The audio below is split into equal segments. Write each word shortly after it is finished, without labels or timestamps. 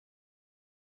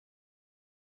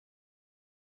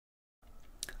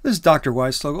This is Dr.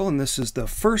 Weisslogel, and this is the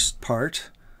first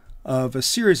part of a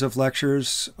series of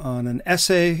lectures on an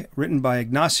essay written by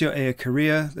Ignacio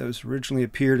Ellacuria that was originally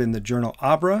appeared in the journal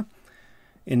Abra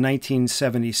in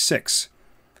 1976.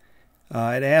 It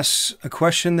asks a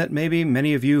question that maybe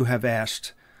many of you have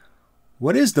asked.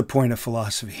 What is the point of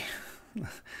philosophy?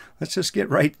 Let's just get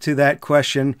right to that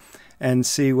question and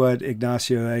see what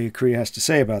Ignacio Ellacuria has to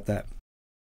say about that.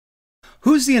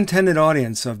 Who's the intended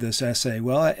audience of this essay?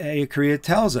 Well, Ellacuria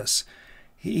tells us.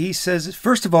 He says,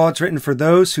 first of all, it's written for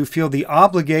those who feel the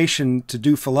obligation to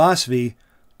do philosophy,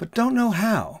 but don't know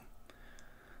how.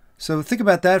 So think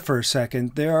about that for a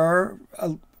second. There are,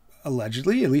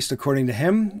 allegedly, at least according to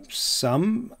him,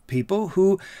 some people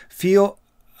who feel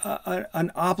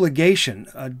an obligation,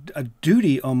 a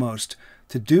duty almost,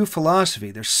 to do philosophy.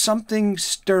 There's something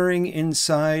stirring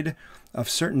inside of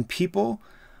certain people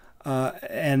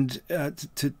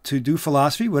to do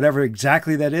philosophy, whatever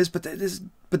exactly that is, but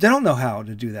they don't know how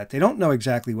to do that. They don't know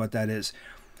exactly what that is.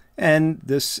 And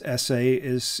this essay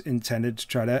is intended to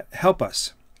try to help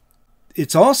us.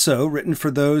 It's also written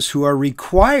for those who are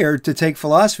required to take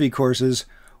philosophy courses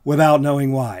without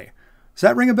knowing why. Does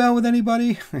that ring a bell with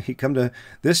anybody? You come to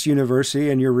this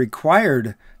university and you're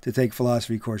required to take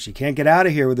philosophy courses. You can't get out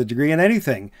of here with a degree in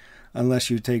anything unless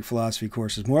you take philosophy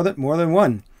courses, more than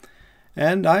one.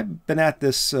 And I've been at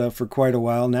this for quite a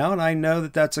while now, and I know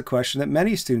that that's a question that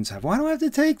many students have. Why do I have to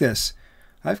take this?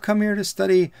 I've come here to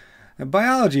study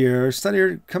biology or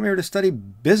come here to study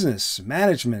business,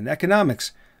 management,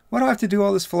 economics. Why do I have to do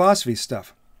all this philosophy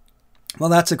stuff? Well,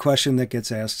 that's a question that gets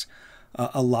asked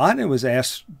a lot. It was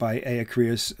asked by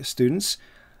Ellacuria's students,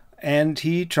 and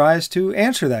he tries to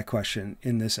answer that question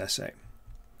in this essay.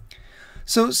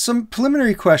 So some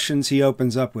preliminary questions he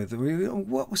opens up with.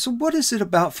 So what is it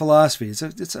about philosophy? It's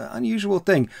an unusual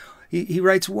thing. He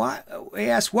writes, he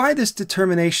asks, why this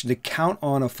determination to count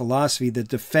on a philosophy that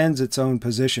defends its own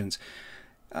positions?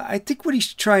 I think what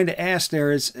he's trying to ask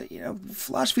there is,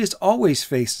 philosophy has always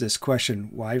faced this question.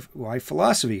 Why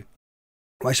philosophy?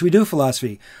 Why should we do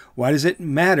philosophy? Why does it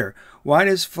matter? Why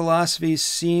does philosophy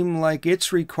seem like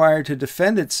it's required to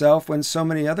defend itself when so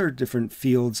many other different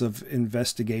fields of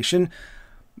investigation,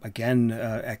 again,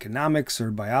 economics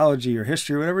or biology or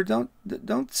history or whatever,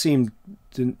 don't seem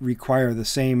to require the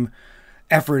same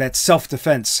effort at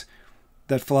self-defense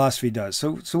that philosophy does?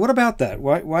 So what about that?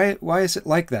 Why is it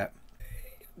like that?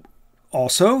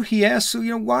 Also, he asks,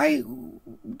 why,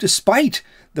 despite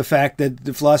the fact that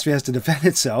the philosophy has to defend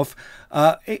itself,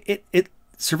 it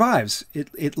survives,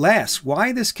 it lasts.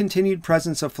 Why this continued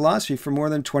presence of philosophy for more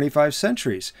than 25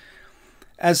 centuries?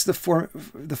 As the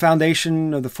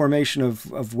foundation of the formation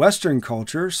of Western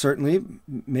culture, certainly,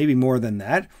 maybe more than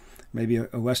that, maybe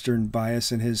a Western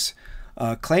bias in his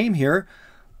claim here.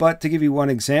 But to give you one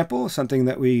example, something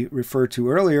that we referred to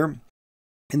earlier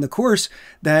in the course,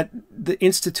 that the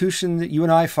institution that you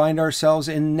and I find ourselves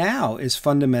in now is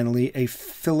fundamentally a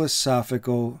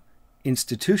philosophical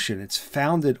institution. It's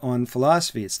founded on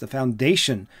philosophy. It's the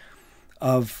foundation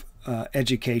of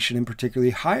education, and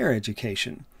particularly higher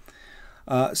education.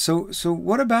 So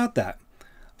what about that?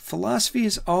 Philosophy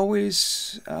is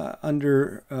always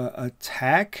under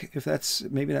attack,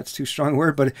 maybe that's too strong a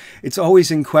word, but it's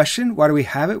always in question. Why do we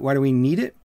have it? Why do we need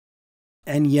it?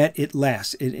 And yet it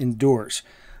lasts, it endures.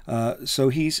 So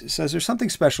he says there's something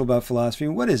special about philosophy.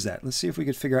 What is that? Let's see if we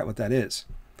could figure out what that is.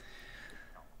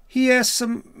 He asks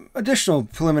some additional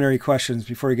preliminary questions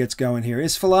before he gets going here.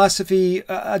 Is philosophy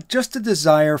just a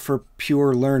desire for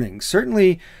pure learning?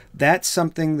 Certainly, that's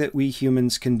something that we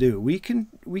humans can do. We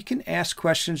can ask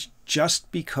questions just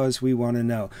because we want to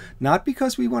know, not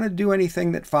because we want to do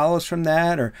anything that follows from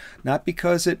that, or not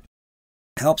because it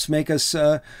helps make us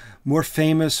more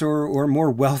famous or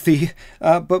more wealthy,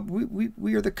 but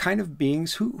we are the kind of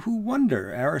beings who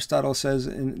wonder. Aristotle says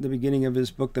in the beginning of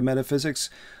his book, The Metaphysics,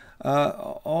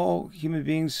 all human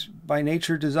beings by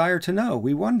nature desire to know.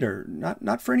 We wonder,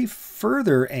 not for any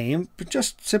further aim, but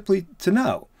just simply to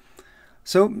know.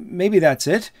 So maybe that's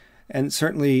it, and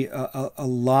certainly a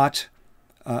lot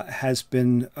has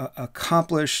been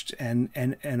accomplished, and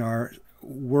our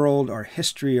world, our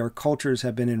history, our cultures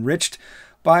have been enriched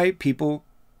by people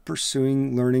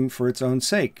pursuing learning for its own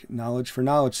sake, knowledge for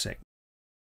knowledge's sake.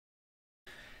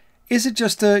 Is it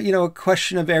just a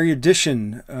question of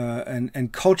erudition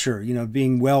and culture,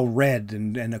 being well read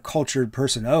and a cultured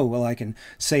person? Oh, well, I can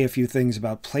say a few things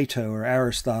about Plato or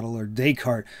Aristotle or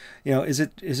Descartes. Is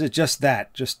it just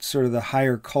that, just sort of the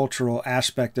higher cultural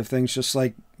aspect of things, just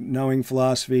like knowing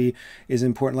philosophy is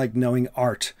important, like knowing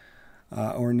art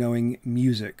or knowing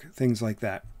music, things like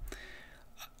that?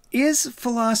 Is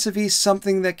philosophy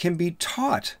something that can be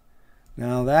taught?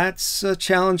 Now, that's a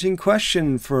challenging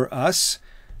question for us,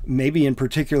 maybe in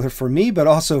particular for me, but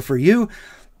also for you,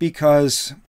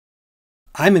 because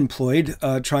I'm employed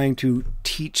trying to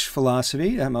teach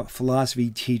philosophy. I'm a philosophy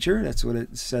teacher. That's what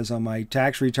it says on my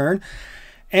tax return.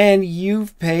 And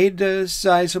you've paid a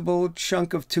sizable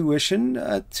chunk of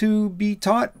tuition to be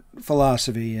taught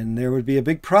philosophy. And there would be a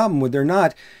big problem, would there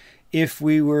not, if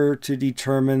we were to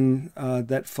determine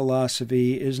that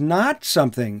philosophy is not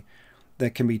something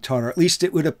that can be taught, or at least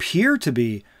it would appear to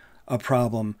be a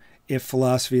problem if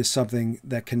philosophy is something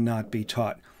that cannot be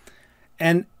taught.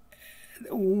 And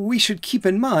we should keep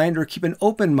in mind, or keep an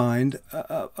open mind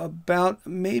about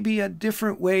maybe a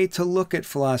different way to look at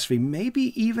philosophy.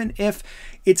 Maybe even if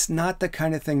it's not the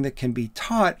kind of thing that can be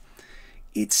taught,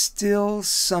 it's still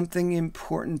something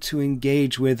important to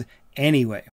engage with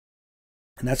anyway.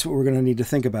 And that's what we're going to need to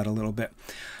think about a little bit.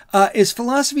 Is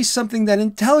philosophy something that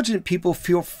intelligent people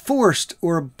feel forced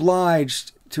or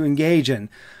obliged to engage in?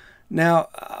 Now,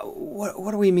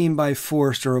 what do we mean by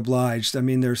forced or obliged? I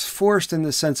mean, there's forced in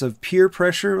the sense of peer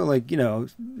pressure, like, the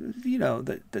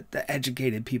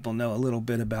educated people know a little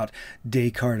bit about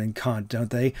Descartes and Kant, don't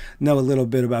they? Know a little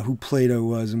bit about who Plato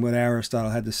was and what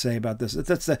Aristotle had to say about this.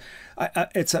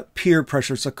 It's a peer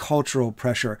pressure, it's a cultural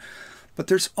pressure. But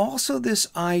there's also this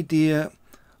idea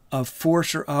of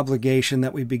force or obligation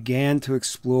that we began to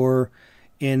explore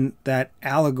in that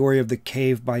allegory of the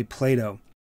cave by Plato.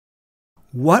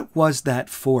 What was that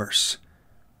force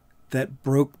that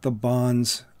broke the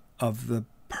bonds of the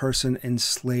person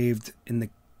enslaved in the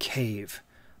cave?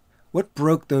 What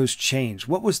broke those chains?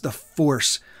 What was the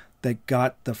force that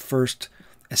got the first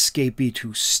escapee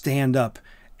to stand up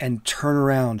and turn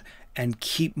around and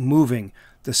keep moving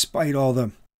despite all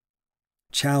the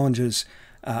challenges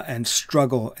and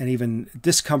struggle and even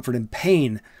discomfort and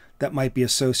pain that might be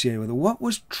associated with it? What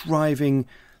was driving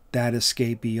that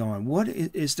escapee on? What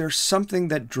is there something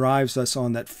that drives us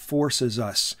on, that forces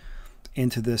us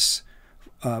into this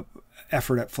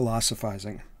effort at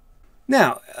philosophizing?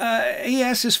 Now, he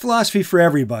asks, is philosophy for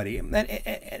everybody?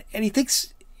 And he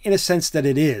thinks in a sense that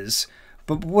it is.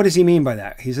 But what does he mean by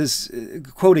that? He says,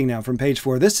 quoting now from page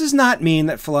 4, "This does not mean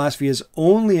that philosophy is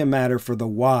only a matter for the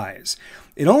wise.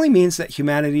 It only means that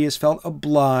humanity has felt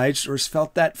obliged, or has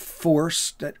felt that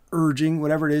force, that urging,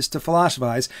 whatever it is, to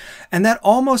philosophize, and that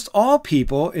almost all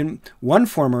people, in one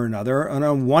form or another, and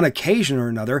on one occasion or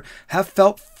another, have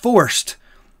felt forced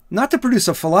not to produce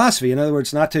a philosophy. In other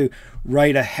words, not to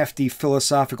write a hefty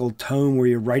philosophical tome where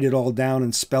you write it all down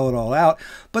and spell it all out,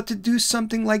 but to do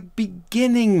something like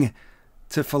beginning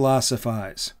to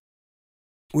philosophize.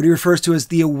 What he refers to as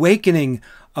the awakening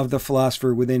of the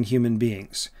philosopher within human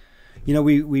beings. You know,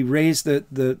 we raised in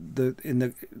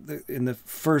the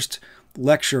first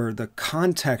lecture the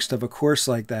context of a course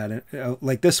like that,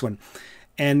 like this one,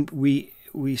 and we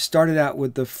started out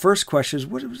with the first question: is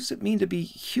what does it mean to be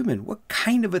human? What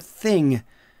kind of a thing,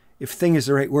 if "thing" is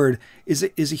the right word, is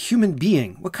a human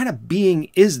being? What kind of being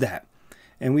is that?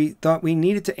 And we thought we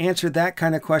needed to answer that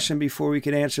kind of question before we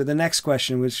could answer the next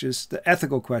question, which is the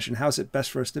ethical question: how is it best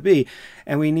for us to be?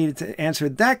 And we needed to answer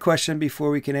that question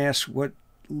before we can ask what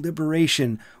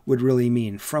liberation would really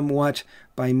mean. From what,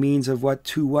 by means of what,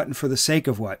 to what, and for the sake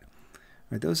of what?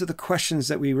 Right, those are the questions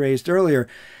that we raised earlier.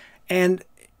 And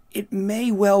it may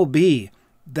well be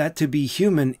that to be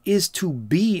human is to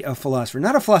be a philosopher,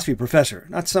 not a philosophy professor,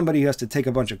 not somebody who has to take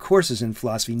a bunch of courses in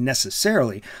philosophy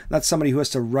necessarily, not somebody who has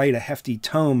to write a hefty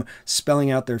tome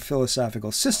spelling out their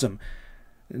philosophical system.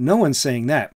 No one's saying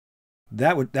that.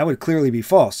 That would clearly be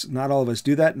false. Not all of us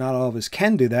do that. Not all of us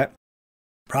can do that.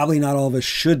 Probably not all of us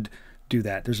should do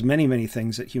that. There's many, many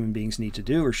things that human beings need to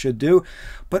do or should do,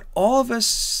 but all of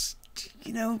us,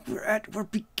 we're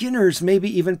beginners, maybe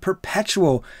even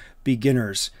perpetual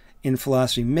beginners in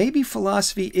philosophy. Maybe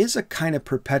philosophy is a kind of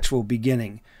perpetual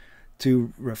beginning,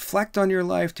 to reflect on your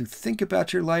life, to think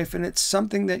about your life, and it's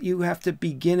something that you have to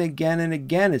begin again and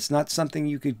again. It's not something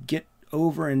you could get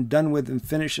over and done with and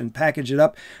finish and package it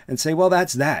up and say, well,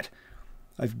 that's that.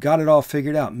 I've got it all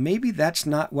figured out. Maybe that's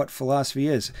not what philosophy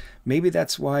is. Maybe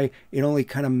that's why it only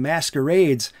kind of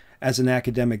masquerades as an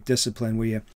academic discipline, where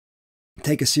you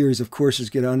take a series of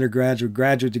courses, get an undergraduate or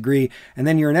graduate degree, and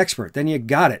then you're an expert. Then you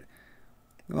got it.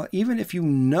 Well, even if you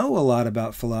know a lot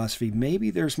about philosophy, maybe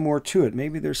there's more to it.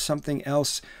 Maybe there's something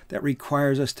else that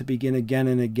requires us to begin again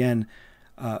and again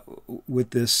with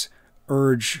this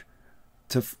urge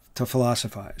to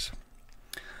philosophize.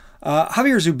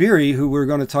 Javier Zubiri, who we're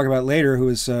going to talk about later, who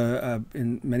is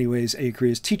in many ways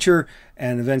Ellacuria's teacher,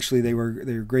 and eventually they were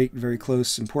great, very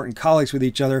close, important colleagues with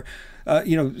each other.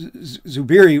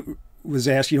 Zubiri was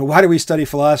asked, why do we study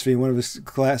philosophy in one of his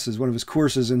classes, one of his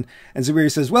courses? And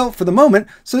Zubiri says, well, for the moment,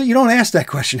 so that you don't ask that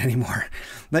question anymore,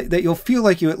 that you'll feel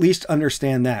like you at least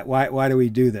understand that. Why do we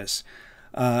do this?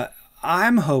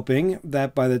 I'm hoping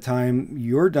that by the time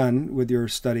you're done with your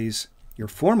studies, your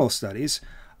formal studies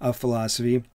of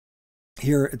philosophy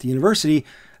here at the university,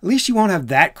 at least you won't have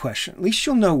that question. At least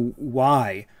you'll know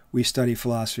why we study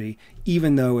philosophy,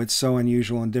 even though it's so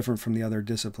unusual and different from the other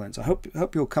disciplines. I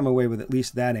hope you'll come away with at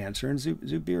least that answer, and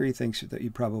Zubiri thinks that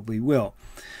you probably will.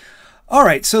 All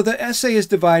right, so the essay is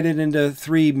divided into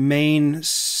 3 main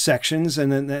sections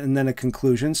and then a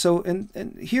conclusion. So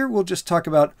and here we'll just talk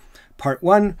about part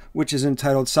 1, which is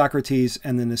entitled Socrates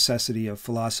and the Necessity of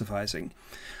Philosophizing.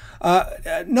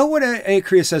 Know what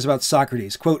Ellacuria says about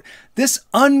Socrates. Quote, "This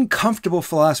uncomfortable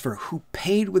philosopher who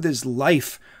paid with his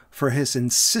life for his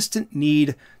insistent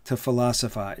need to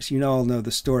philosophize." You all know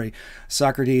the story.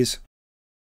 Socrates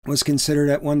was considered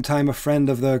at one time a friend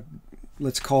of the,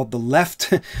 let's call it the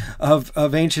left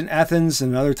of ancient Athens.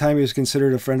 And another time he was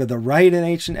considered a friend of the right in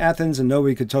ancient Athens, and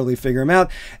nobody could totally figure him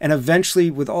out. And eventually,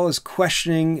 with all his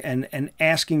questioning and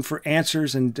asking for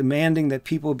answers and demanding that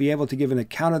people be able to give an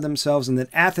account of themselves and that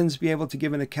Athens be able to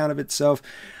give an account of itself,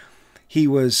 he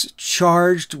was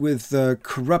charged with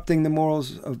corrupting the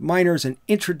morals of minors and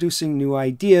introducing new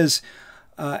ideas,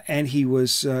 and he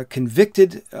was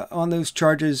convicted on those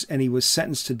charges, and he was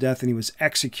sentenced to death, and he was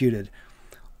executed,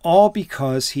 all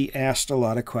because he asked a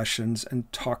lot of questions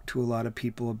and talked to a lot of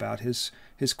people about his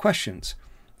questions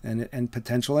and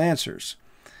potential answers.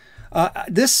 What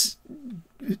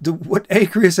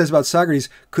Ellacuria says about Socrates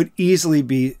could easily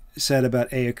be said about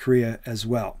Ellacuria as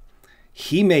well.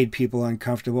 He made people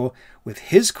uncomfortable with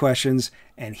his questions,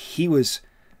 and he was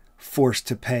forced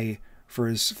to pay for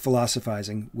his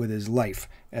philosophizing with his life,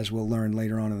 as we'll learn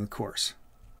later on in the course.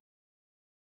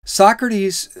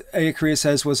 Socrates, Ellacuria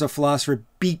says, was a philosopher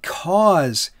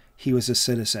because he was a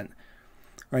citizen.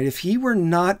 Right? If he were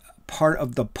not part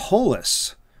of the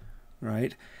polis,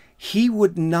 right, he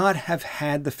would not have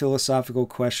had the philosophical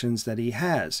questions that he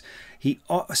has.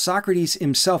 Socrates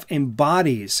himself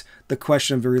embodies the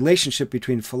question of the relationship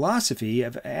between philosophy,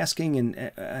 of asking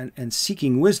and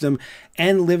seeking wisdom,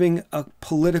 and living a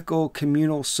political,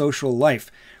 communal, social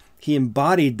life. He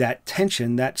embodied that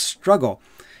tension, that struggle.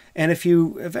 And if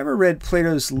you have ever read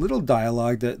Plato's little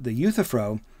dialogue, the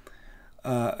Euthyphro,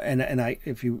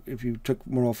 if you took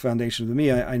moral foundations with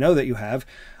me, I know that you have.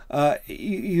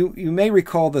 You may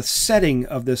recall the setting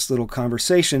of this little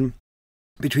conversation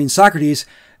between Socrates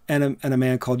and a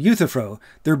man called Euthyphro.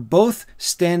 They're both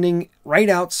standing right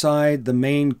outside the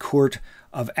main court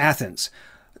of Athens.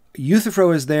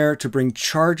 Euthyphro is there to bring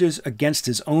charges against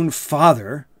his own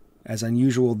father, as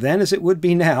unusual then as it would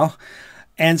be now.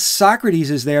 And Socrates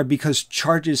is there because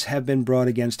charges have been brought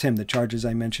against him, the charges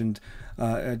I mentioned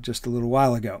just a little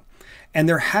while ago. And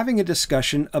they're having a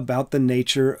discussion about the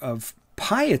nature of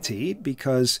piety,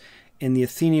 because in the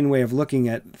Athenian way of looking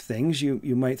at things, you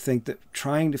might think that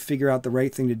trying to figure out the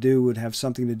right thing to do would have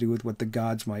something to do with what the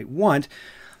gods might want.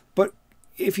 But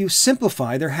if you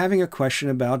simplify, they're having a question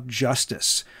about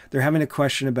justice. They're having a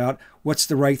question about what's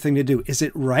the right thing to do. Is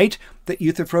it right that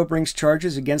Euthyphro brings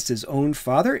charges against his own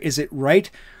father? Is it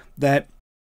right that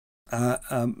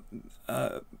the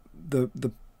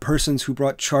persons who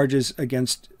brought charges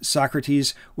against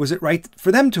Socrates, was it right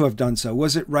for them to have done so?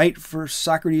 Was it right for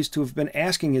Socrates to have been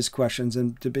asking his questions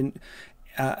and to have been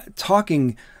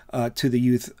talking to the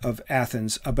youth of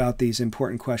Athens about these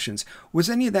important questions? Was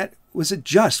any of that, was it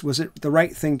just? Was it the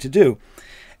right thing to do?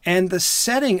 And the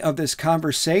setting of this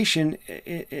conversation,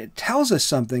 it tells us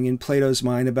something in Plato's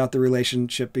mind about the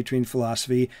relationship between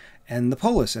philosophy and the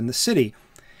polis and the city.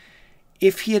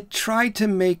 If he had tried to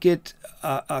make it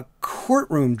a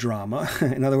courtroom drama,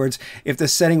 in other words, if the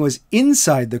setting was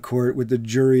inside the court with the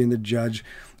jury and the judge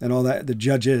and all that, the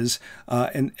judges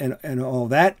and all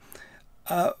that,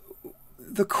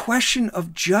 the question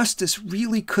of justice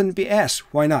really couldn't be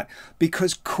asked. Why not?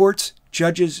 Because courts,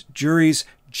 judges, juries,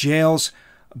 jails,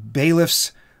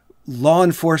 bailiffs, law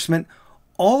enforcement,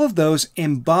 all of those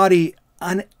embody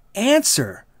an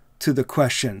answer to the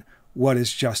question, what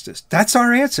is justice? That's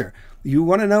our answer. You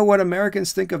want to know what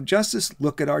Americans think of justice?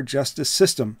 Look at our justice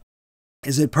system.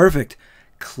 Is it perfect?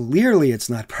 Clearly it's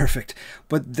not perfect,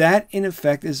 but that in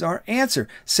effect is our answer.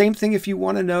 Same thing if you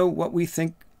want to know what we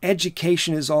think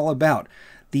education is all about.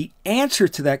 The answer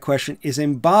to that question is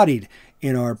embodied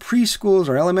in our preschools,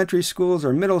 our elementary schools,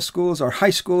 our middle schools, our high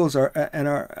schools, and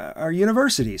our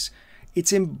universities.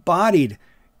 It's embodied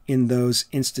in those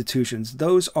institutions.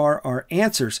 Those are our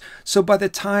answers. So by the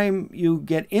time you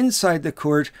get inside the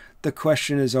court, the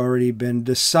question has already been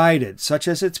decided, such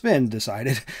as it's been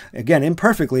decided. Again,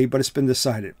 imperfectly, but it's been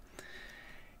decided.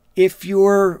 If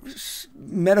you're,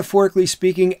 metaphorically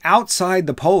speaking, outside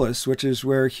the polis, which is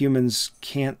where humans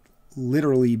can't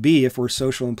literally be if we're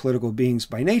social and political beings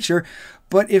by nature,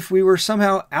 but if we were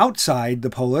somehow outside the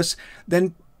polis,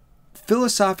 then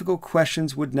philosophical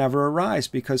questions would never arise,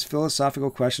 because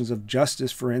philosophical questions of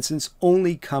justice, for instance,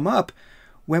 only come up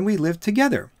when we live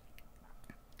together.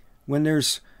 When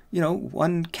there's,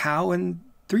 one cow and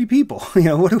 3 people,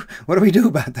 what do we do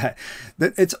about that?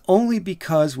 It's only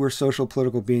because we're social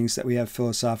political beings that we have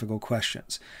philosophical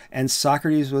questions. And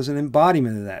Socrates was an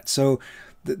embodiment of that. So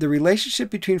the relationship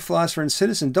between philosopher and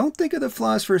citizen, don't think of the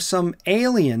philosopher as some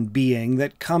alien being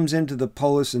that comes into the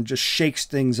polis and just shakes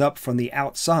things up from the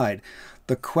outside.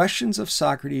 The questions of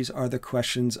Socrates are the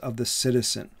questions of the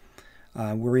citizen.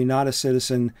 Were he not a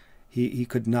citizen, he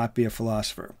could not be a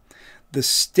philosopher. The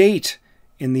state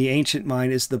in the ancient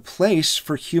mind is the place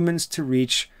for humans to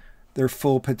reach their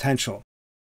full potential.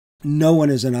 No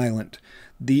one is an island.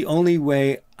 The only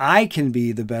way I can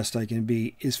be the best I can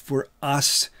be is for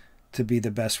us to be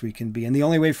the best we can be. And the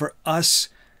only way for us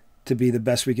to be the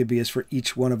best we can be is for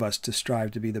each one of us to strive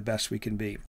to be the best we can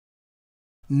be.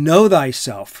 Know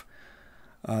thyself.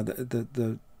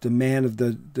 The man of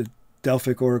the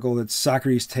Delphic oracle that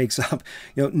Socrates takes up.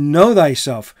 Know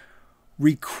thyself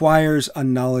requires a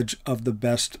knowledge of the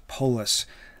best polis.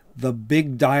 The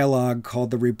big dialogue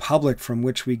called The Republic, from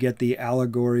which we get the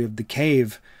allegory of the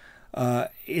cave,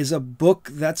 is a book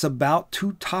that's about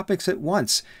 2 topics at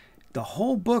once. The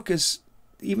whole book is,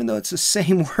 even though it's the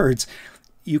same words,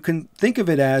 you can think of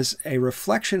it as a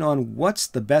reflection on what's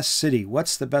the best city,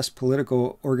 what's the best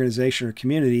political organization or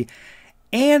community,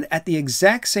 and at the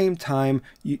exact same time,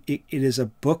 it is a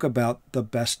book about the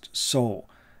best soul,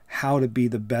 how to be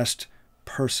the best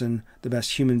person, the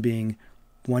best human being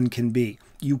one can be.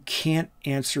 You can't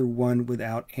answer one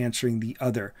without answering the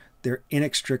other. They're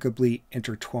inextricably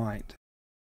intertwined.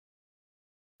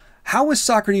 How was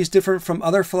Socrates different from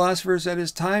other philosophers at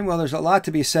his time? Well, there's a lot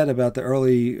to be said about the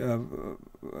early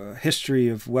history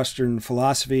of Western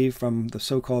philosophy, from the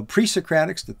so-called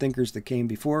pre-Socratics, the thinkers that came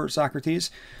before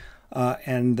Socrates,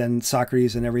 and then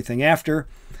Socrates and everything after.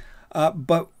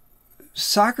 But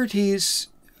Socrates,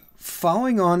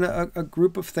 following on a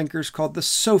group of thinkers called the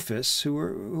Sophists, who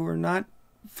were not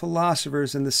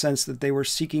philosophers in the sense that they were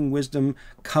seeking wisdom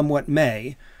come what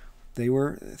may. They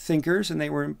were thinkers, and they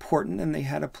were important, and they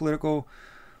had a political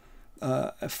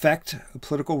effect, a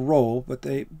political role, but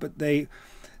they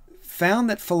found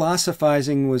that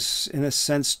philosophizing was, in a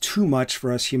sense, too much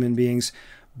for us human beings.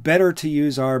 Better to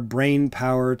use our brain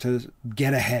power to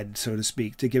get ahead, so to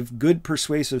speak, to give good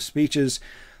persuasive speeches,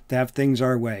 to have things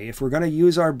our way. If we're going to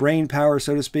use our brain power,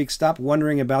 so to speak, stop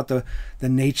wondering about the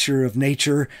nature of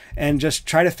nature and just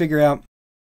try to figure out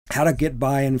how to get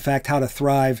by, in fact, how to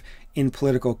thrive in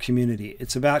political community.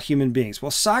 It's about human beings.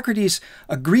 Well, Socrates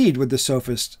agreed with the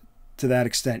sophists to that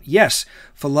extent. Yes,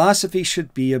 philosophy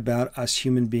should be about us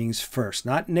human beings first,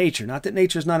 not nature. Not that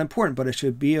nature is not important, but it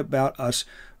should be about us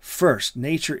first.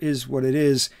 Nature is what it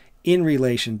is in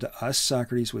relation to us,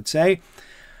 Socrates would say.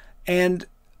 And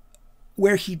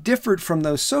where he differed from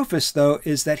those sophists, though,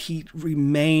 is that he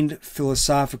remained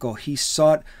philosophical. He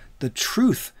sought the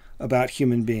truth about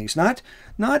human beings, not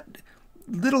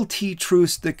little t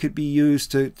truths that could be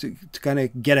used to kind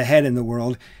of get ahead in the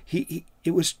world.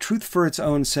 It was truth for its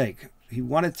own sake. He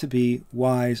wanted to be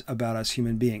wise about us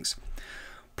human beings.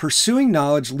 Pursuing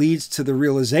knowledge leads to the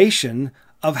realization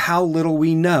of how little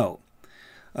we know.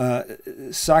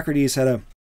 Socrates had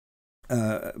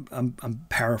I'm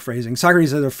paraphrasing.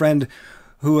 Socrates had a friend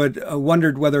who had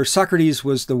wondered whether Socrates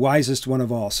was the wisest one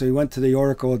of all. So he went to the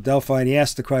oracle at Delphi and he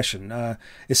asked the question,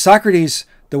 is Socrates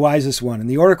the wisest one? And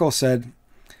the oracle said,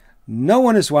 no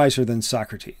one is wiser than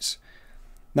Socrates.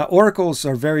 Now, oracles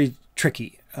are very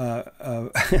tricky.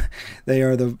 They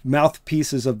are the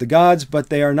mouthpieces of the gods, but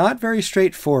they are not very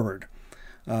straightforward.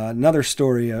 Another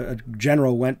story, a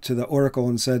general went to the oracle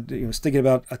and said, he was thinking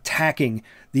about attacking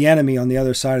the enemy on the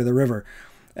other side of the river,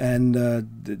 and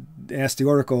asked the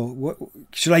oracle,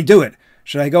 should I do it?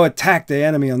 Should I go attack the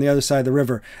enemy on the other side of the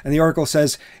river? And the oracle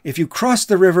says, if you cross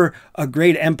the river, a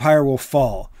great empire will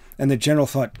fall. And the general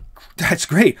thought, that's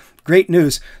great, great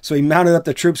news. So he mounted up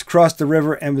the troops, crossed the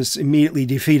river, and was immediately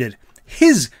defeated.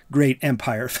 His great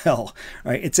empire fell.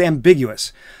 Right? It's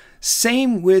ambiguous.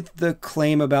 Same with the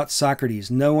claim about Socrates.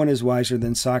 No one is wiser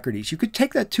than Socrates. You could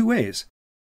take that 2 ways.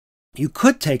 You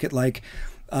could take it like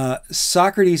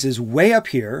Socrates is way up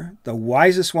here, the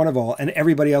wisest one of all, and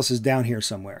everybody else is down here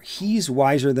somewhere. He's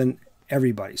wiser than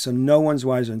everybody. So no one's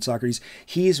wiser than Socrates.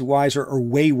 He's wiser or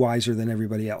way wiser than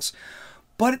everybody else.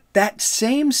 But that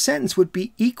same sentence would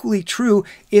be equally true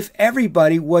if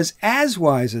everybody was as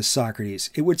wise as Socrates.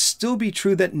 It would still be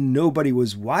true that nobody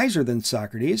was wiser than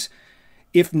Socrates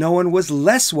if no one was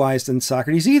less wise than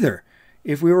Socrates either.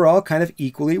 If we were all kind of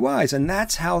equally wise. And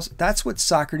that's what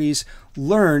Socrates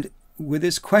learned with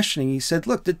his questioning. He said,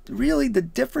 look, really the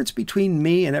difference between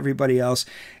me and everybody else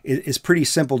is pretty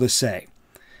simple to say.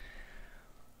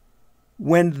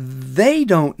 When they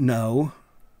don't know,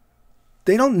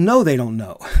 they don't know they don't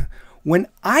know. When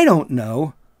I don't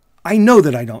know, I know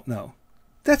that I don't know.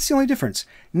 That's the only difference.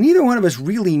 Neither one of us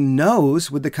really knows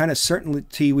with the kind of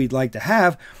certainty we'd like to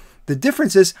have. The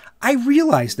difference is I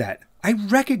realize that. I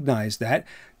recognize that.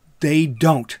 They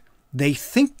don't. They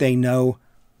think they know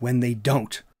when they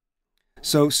don't.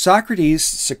 So Socrates'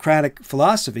 Socratic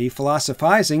philosophy,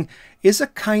 philosophizing, is a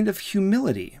kind of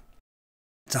humility.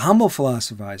 It's a humble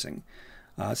philosophizing.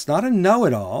 It's not a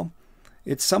know-it-all.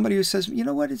 It's somebody who says, you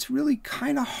know what, it's really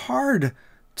kind of hard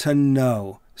to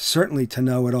know. Certainly to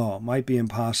know it all. Might be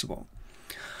impossible.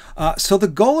 So the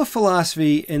goal of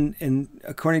philosophy,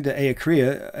 according to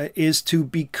Ellacuria, is to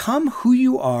become who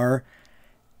you are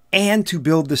and to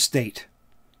build the state.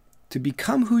 To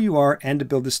become who you are and to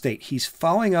build the state. He's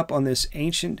following up on this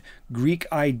ancient Greek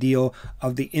ideal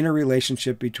of the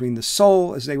interrelationship between the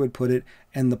soul, as they would put it,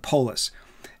 and the polis.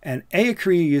 And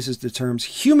Ellacuria uses the terms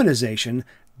humanization.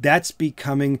 That's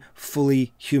becoming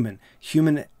fully human.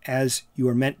 Human as you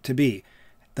are meant to be.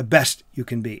 The best you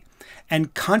can be.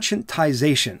 And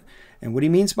conscientization. And what he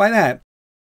means by that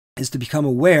is to become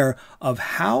aware of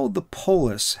how the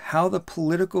polis, how the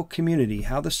political community,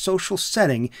 how the social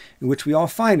setting in which we all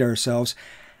find ourselves,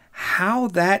 how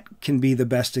that can be the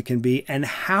best it can be, and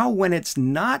how when it's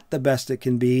not the best it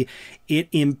can be, it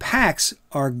impacts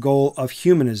our goal of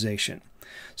humanization.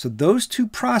 So those two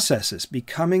processes,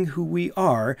 becoming who we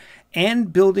are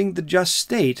and building the just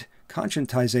state,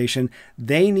 conscientization,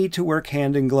 they need to work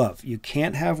hand in glove. You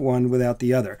can't have one without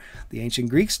the other. The ancient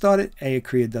Greeks thought it,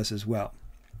 Ellacuria does as well.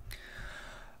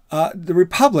 The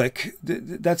Republic,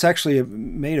 that's actually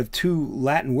made of two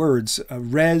Latin words,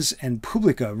 res and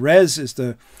publica. Res is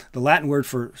the Latin word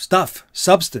for stuff,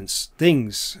 substance,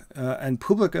 things, and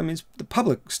publica means the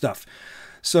public stuff.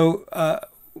 So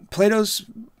Plato's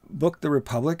book, The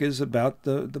Republic, is about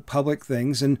the public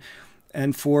things,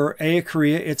 and for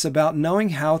Ellacuria, it's about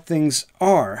knowing how things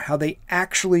are, how they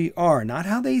actually are, not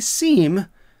how they seem,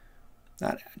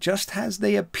 not just as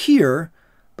they appear,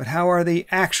 but how are they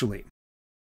actually.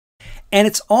 And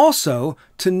it's also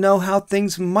to know how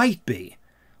things might be.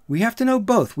 We have to know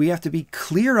both. We have to be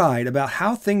clear-eyed about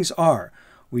how things are.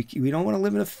 We don't want to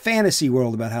live in a fantasy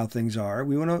world about how things are.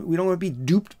 We don't want to be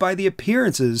duped by the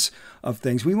appearances of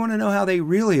things. We want to know how they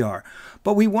really are.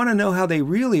 But we want to know how they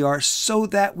really are so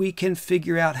that we can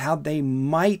figure out how they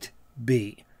might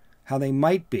be. How they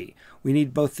might be. We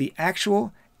need both the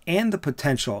actual and the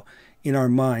potential in our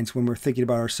minds when we're thinking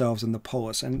about ourselves in the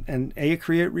polis. And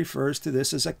Ellacuria refers to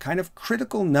this as a kind of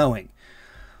critical knowing.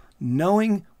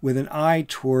 Knowing with an eye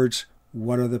towards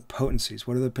what are the potencies,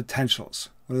 what are the potentials,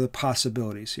 what are the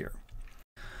possibilities here.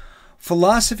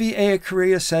 Philosophy,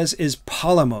 Ellacuria says, is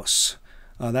polemos.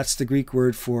 That's the Greek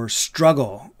word for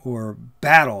struggle or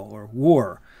battle or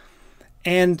war.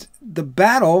 And the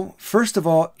battle, first of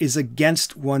all, is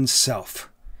against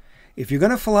oneself. If you're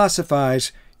going to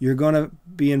philosophize, you're going to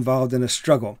be involved in a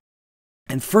struggle.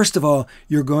 And first of all,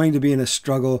 you're going to be in a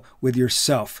struggle with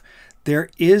yourself.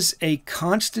 There is a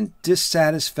constant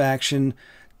dissatisfaction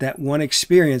that one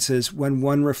experiences when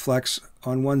one reflects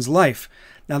on one's life.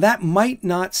 Now, that might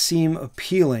not seem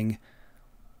appealing,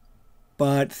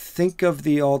 but think of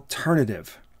the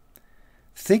alternative.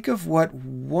 Think of what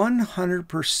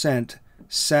 100%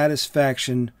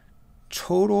 satisfaction,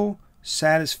 total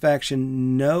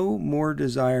satisfaction, no more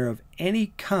desire of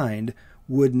any kind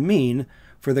would mean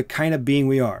for the kind of being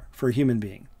we are, for a human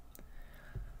being.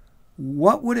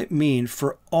 What would it mean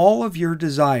for all of your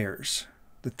desires,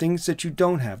 the things that you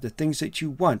don't have, the things that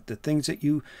you want, the things that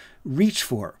you reach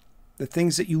for, the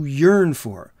things that you yearn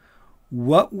for?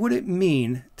 What would it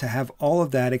mean to have all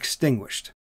of that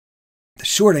extinguished? The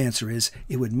short answer is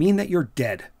it would mean that you're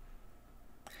dead.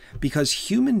 Because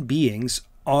human beings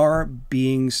are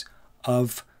beings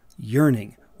of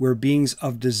yearning. We're beings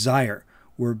of desire.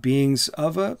 We're beings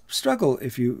of a struggle,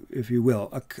 if you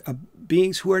will.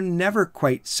 Beings who are never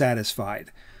quite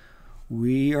satisfied.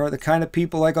 We are the kind of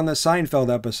people like on the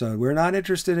Seinfeld episode. We're not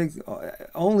interested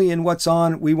only in what's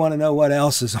on. We want to know what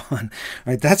else is on.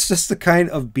 Right? That's just the kind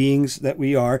of beings that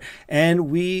we are. And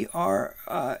we are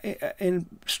in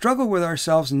struggle with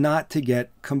ourselves not to get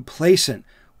complacent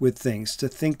with things, to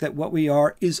think that what we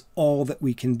are is all that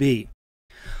we can be.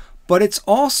 But it's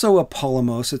also a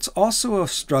polemos. It's also a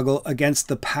struggle against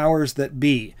the powers that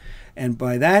be. And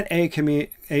by that,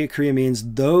 Ellacuria means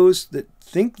those that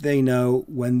think they know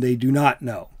when they do not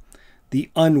know. The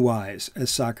unwise, as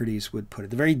Socrates would put it.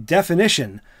 The very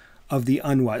definition of the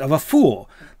unwise, of a fool.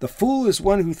 The fool is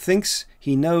one who thinks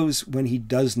he knows when he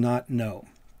does not know.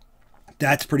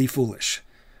 That's pretty foolish.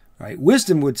 Right?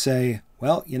 Wisdom would say,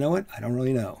 well, you know what? I don't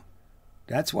really know.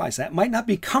 That's wise. That might not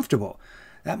be comfortable.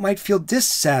 That might feel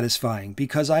dissatisfying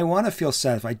because I want to feel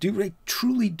satisfied. I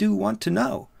truly do want to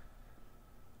know.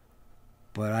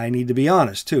 But I need to be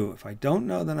honest, too. If I don't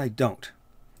know, then I don't.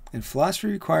 And philosophy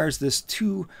requires this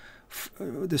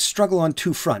struggle on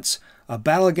two fronts, a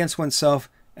battle against oneself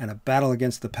and a battle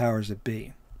against the powers that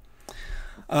be.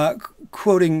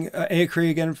 Quoting Ellacuria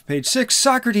again from page 6,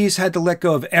 Socrates had to let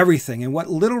go of everything, and what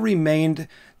little remained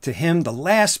to him, the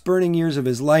last burning years of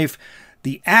his life,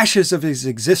 the ashes of his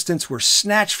existence were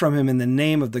snatched from him in the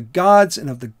name of the gods and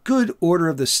of the good order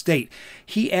of the state.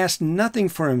 He asked nothing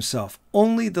for himself,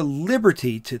 only the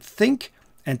liberty to think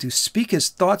and to speak his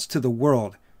thoughts to the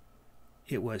world.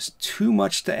 It was too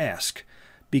much to ask,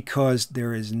 because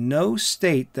there is no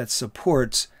state that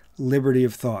supports liberty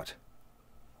of thought.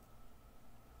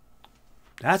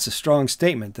 That's a strong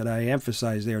statement that I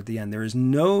emphasize there at the end. There is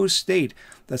no state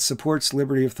that supports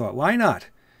liberty of thought. Why not?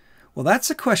 Well, that's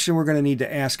a question we're going to need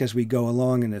to ask as we go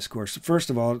along in this course. First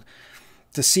of all,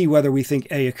 to see whether we think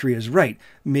Ellacuria is right.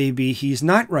 Maybe he's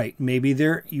not right. Maybe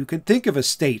you could think of a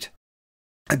state,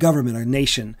 a government, a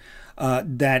nation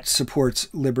that supports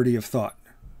liberty of thought.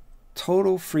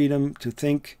 Total freedom to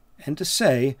think and to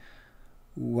say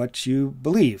what you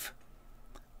believe.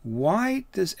 Why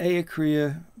does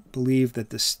Ellacuria believe that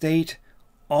the state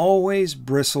always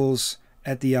bristles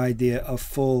at the idea of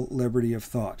full liberty of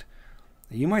thought?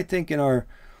 You might think in our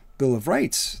Bill of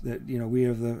Rights that we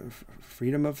have the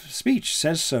freedom of speech,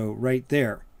 says so right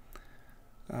there.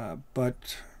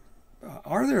 But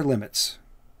are there limits?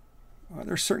 Are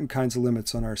there certain kinds of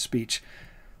limits on our speech?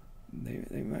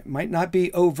 They might not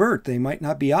be overt, they might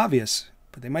not be obvious,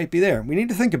 but they might be there. We need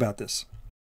to think about this.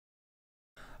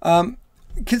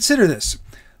 Consider this.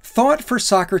 Thought for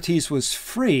Socrates was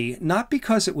free, not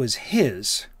because it was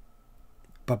his,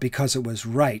 but because it was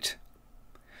right.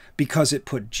 Because it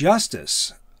put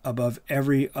justice above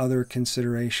every other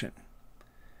consideration.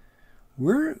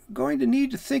 We're going to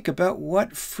need to think about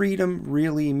what freedom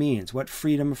really means, what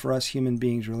freedom for us human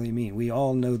beings really mean. We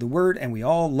all know the word and we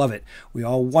all love it. We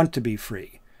all want to be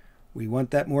free. We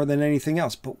want that more than anything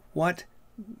else. But what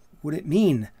would it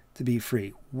mean to be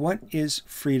free? What is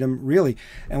freedom really?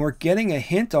 And we're getting a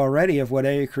hint already of what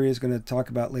Ellacuria is going to talk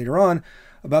about later on,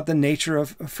 about the nature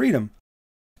of freedom.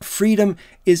 Freedom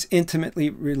is intimately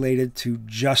related to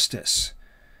justice.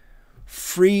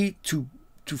 Free to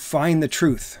find the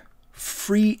truth.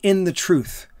 Free in the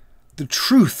truth. The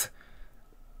truth,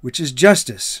 which is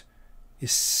justice,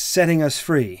 is setting us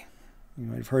free. You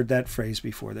might have heard that phrase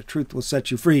before. The truth will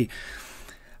set you free.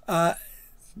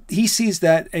 He sees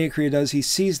that, Ellacuria does, he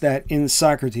sees that in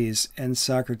Socrates and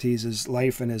Socrates'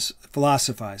 life and his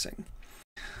philosophizing.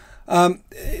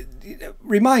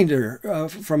 Reminder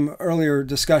from earlier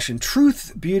discussion,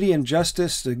 truth, beauty, and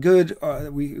justice, the good,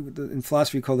 in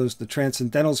philosophy we call those the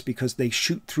transcendentals because they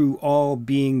shoot through all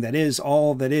being that is.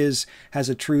 All that is has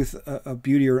a truth, a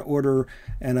beauty or order,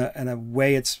 and a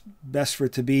way it's best for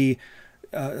it to be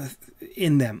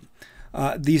in them.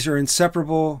 These are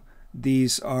inseparable.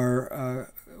 These are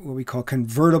what we call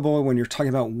convertible. When you're talking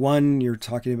about one, you're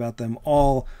talking about them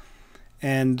all.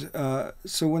 And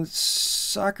so when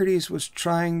Socrates was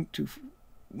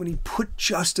when he put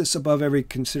justice above every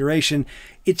consideration,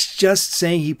 it's just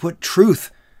saying he put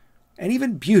truth and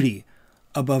even beauty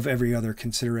above every other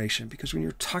consideration. Because when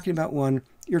you're talking about one,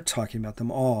 you're talking about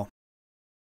them all.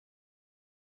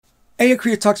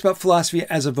 Ellacuria talks about philosophy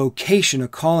as a vocation, a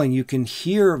calling. You can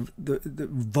hear the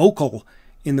vocal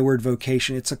in the word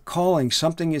vocation. It's a calling.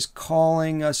 Something is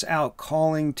calling us out,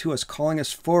 calling to us, calling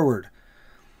us forward.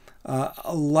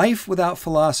 A life without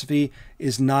philosophy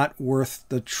is not worth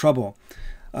the trouble.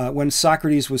 When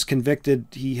Socrates was convicted,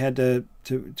 he had to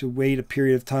wait a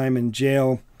period of time in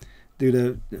jail due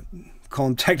to call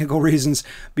them technical reasons,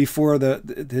 before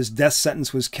his death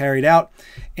sentence was carried out.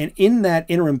 And in that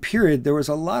interim period, there was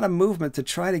a lot of movement to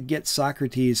try to get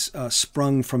Socrates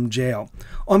sprung from jail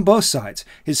on both sides.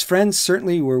 His friends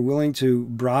certainly were willing to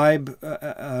bribe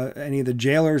any of the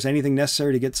jailers, anything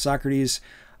necessary to get Socrates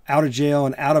out of jail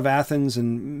and out of Athens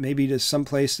and maybe to some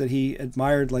place that he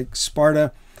admired like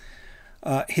Sparta.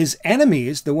 His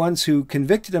enemies, the ones who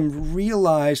convicted him,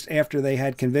 realized after they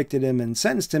had convicted him and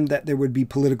sentenced him that there would be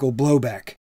political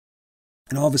blowback.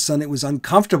 And all of a sudden it was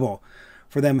uncomfortable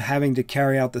for them having to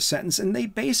carry out the sentence. And they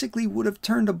basically would have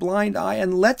turned a blind eye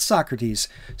and let Socrates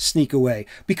sneak away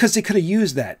because they could have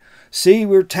used that. See,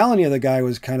 we were telling you the guy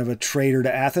was kind of a traitor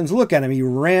to Athens. Look at him. He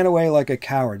ran away like a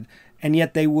coward. And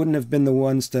yet they wouldn't have been the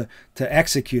ones to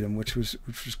execute him, which was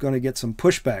going to get some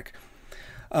pushback.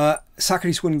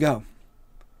 Socrates wouldn't go.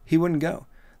 He wouldn't go.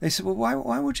 They said, well,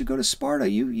 why would you go to Sparta?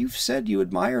 You've said you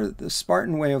admire the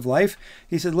Spartan way of life.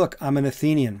 He said, look, I'm an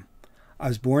Athenian. I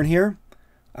was born here.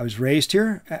 I was raised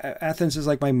here. Athens is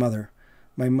like my mother.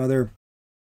 My mother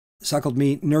suckled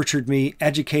me, nurtured me,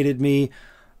 educated me,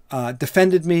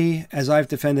 defended me as I've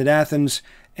defended Athens.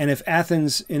 And if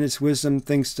Athens, in its wisdom,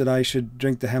 thinks that I should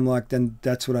drink the hemlock, then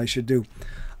that's what I should do.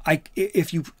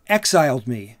 If you exiled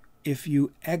me,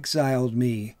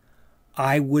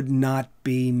 I would not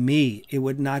be me. It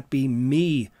would not be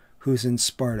me who's in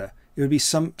Sparta. It would be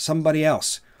somebody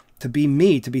else. To be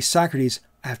me, to be Socrates,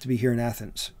 I have to be here in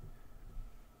Athens.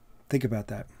 Think about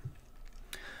that.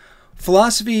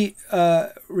 Philosophy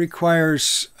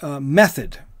requires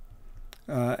method.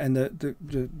 And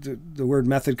the word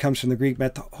method comes from the Greek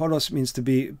methodos, means to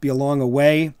be along a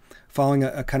way, following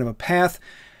a kind of a path.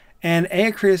 And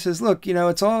Ellacuria says, look,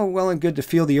 it's all well and good to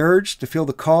feel the urge, to feel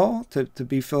the call, to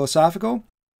be philosophical,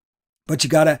 but you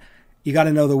gotta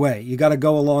know the way. You gotta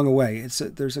go along a way.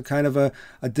 There's a kind of a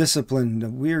discipline, a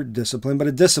weird discipline, but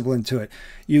a discipline to it.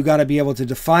 You gotta be able to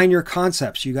define your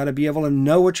concepts. You gotta be able to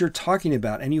know what you're talking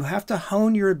about, and you have to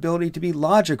hone your ability to be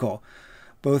logical,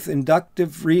 both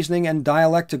inductive reasoning and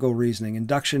dialectical reasoning.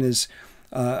 Induction is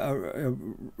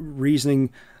reasoning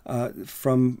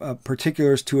from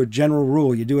particulars to a general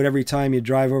rule. You do it every time you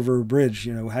drive over a bridge.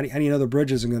 How do you know the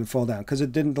bridge isn't going to fall down? Because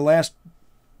it didn't the last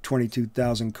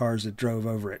 22,000 cars that drove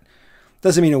over it.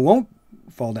 Doesn't mean it won't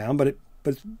fall down, but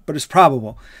it's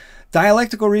probable.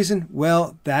 Dialectical reason,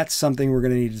 well, that's something we're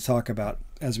going to need to talk about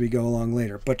as we go along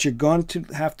later. But you're going to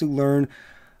have to learn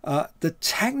the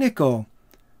technical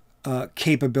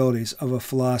capabilities of a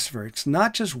philosopher. It's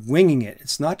not just winging it.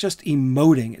 It's not just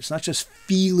emoting. It's not just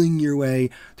feeling your way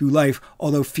through life,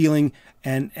 although feeling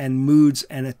and moods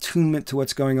and attunement to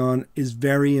what's going on is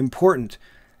very important.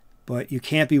 But you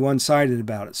can't be one-sided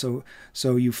about it. So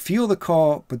you feel the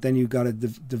call, but then you've got to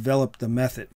develop the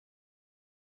method.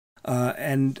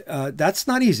 And that's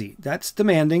not easy. That's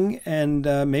demanding. And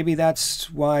maybe that's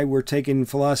why we're taking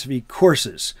philosophy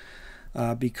courses.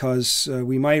 Because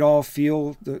we might all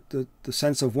feel the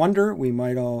sense of wonder. We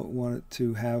might all want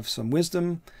to have some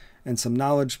wisdom and some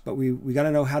knowledge, but we got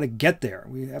to know how to get there.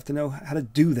 We have to know how to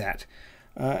do that.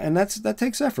 And that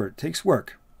takes effort, takes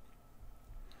work.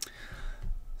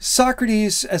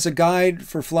 Socrates as a guide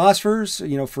for philosophers,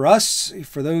 for us,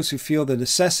 for those who feel the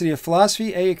necessity of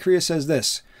philosophy, Ellacuria says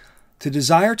this: to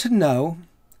desire to know,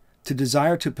 to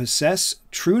desire to possess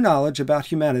true knowledge about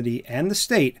humanity and the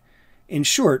state, in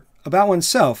short, about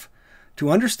oneself, to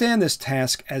understand this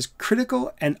task as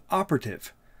critical and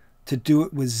operative, to do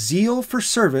it with zeal for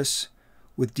service,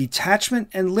 with detachment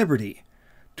and liberty,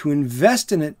 to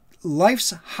invest in it life's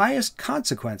highest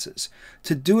consequences,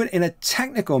 to do it in a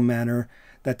technical manner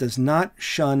that does not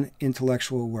shun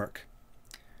intellectual work.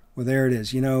 Well, there it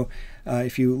is.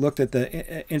 If you looked at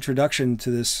the introduction to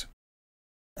this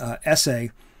essay,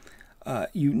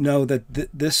 you know that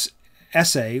this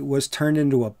essay was turned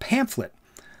into a pamphlet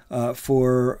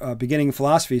for beginning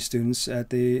philosophy students at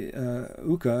the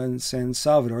UCA in San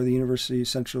Salvador, the University of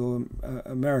Central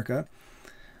America,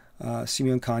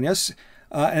 Simeon Cañas,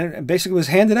 and basically was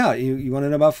handed out. You want to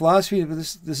know about philosophy?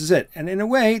 This is it. And in a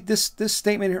way, this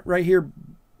statement right here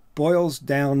boils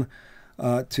down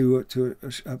to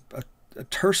a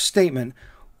terse statement,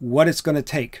 what it's going to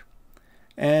take.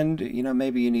 And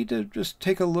maybe you need to just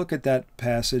take a look at that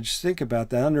passage, think about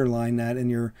that, underline that in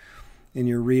your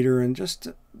reader, and just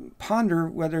ponder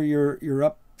whether you're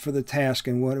up for the task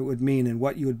and what it would mean and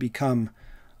what you would become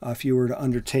if you were to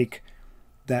undertake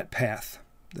that path,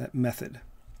 that method.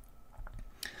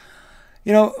 I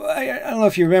don't know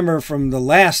if you remember from the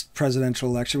last presidential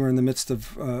election. We're in the midst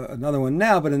of another one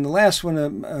now, but in the last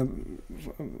one,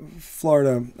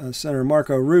 Florida Senator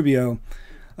Marco Rubio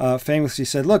famously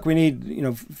said, look, we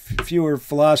need fewer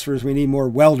philosophers, we need more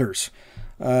welders.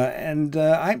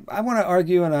 I want to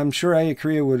argue, and I'm sure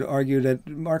Ellacuria would argue, that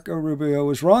Marco Rubio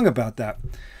was wrong about that.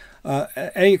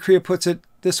 Ellacuria puts it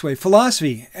this way: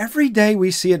 philosophy, every day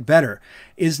we see it better,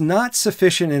 is not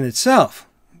sufficient in itself.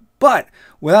 But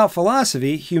without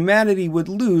philosophy, humanity would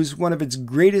lose one of its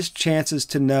greatest chances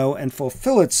to know and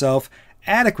fulfill itself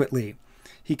adequately.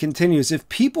 He continues, if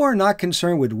people are not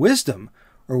concerned with wisdom,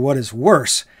 or what is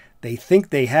worse, they think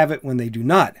they have it when they do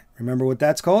not. Remember what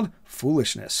that's called?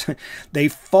 Foolishness. They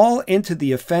fall into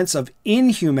the offense of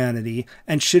inhumanity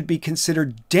and should be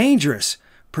considered dangerous,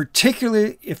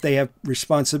 particularly if they have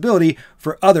responsibility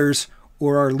for others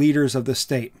or are leaders of the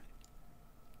state.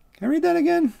 Can I read that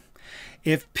again?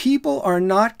 If people are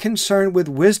not concerned with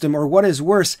wisdom, or what is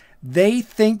worse, they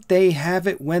think they have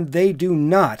it when they do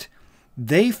not.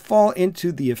 They fall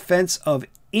into the offense of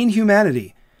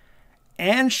inhumanity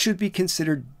and should be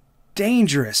considered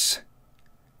dangerous,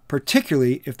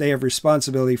 particularly if they have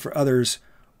responsibility for others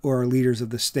or are leaders of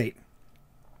the state.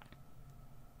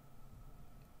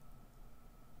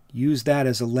 Use that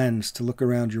as a lens to look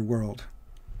around your world.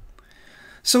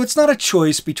 So it's not a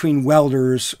choice between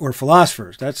welders or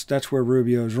philosophers. That's where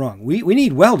Rubio is wrong. We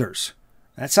need welders.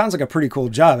 That sounds like a pretty cool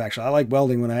job, actually. I like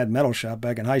welding when I had metal shop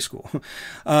back in high school.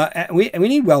 And we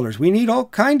need welders. We need all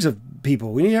kinds of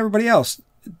people. We need everybody else.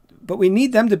 But we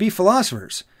need them to be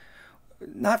philosophers.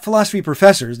 Not philosophy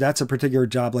professors. That's a particular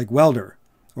job like welder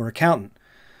or accountant.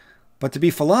 But to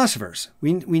be philosophers.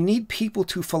 We need people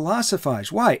to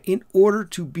philosophize. Why? In order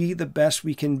to be the best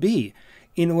we can be.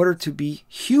 In order to be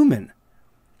human.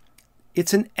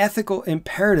 It's an ethical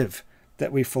imperative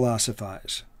that we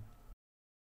philosophize.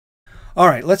 All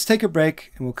right, let's take a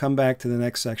break and we'll come back to the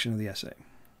next section of the essay.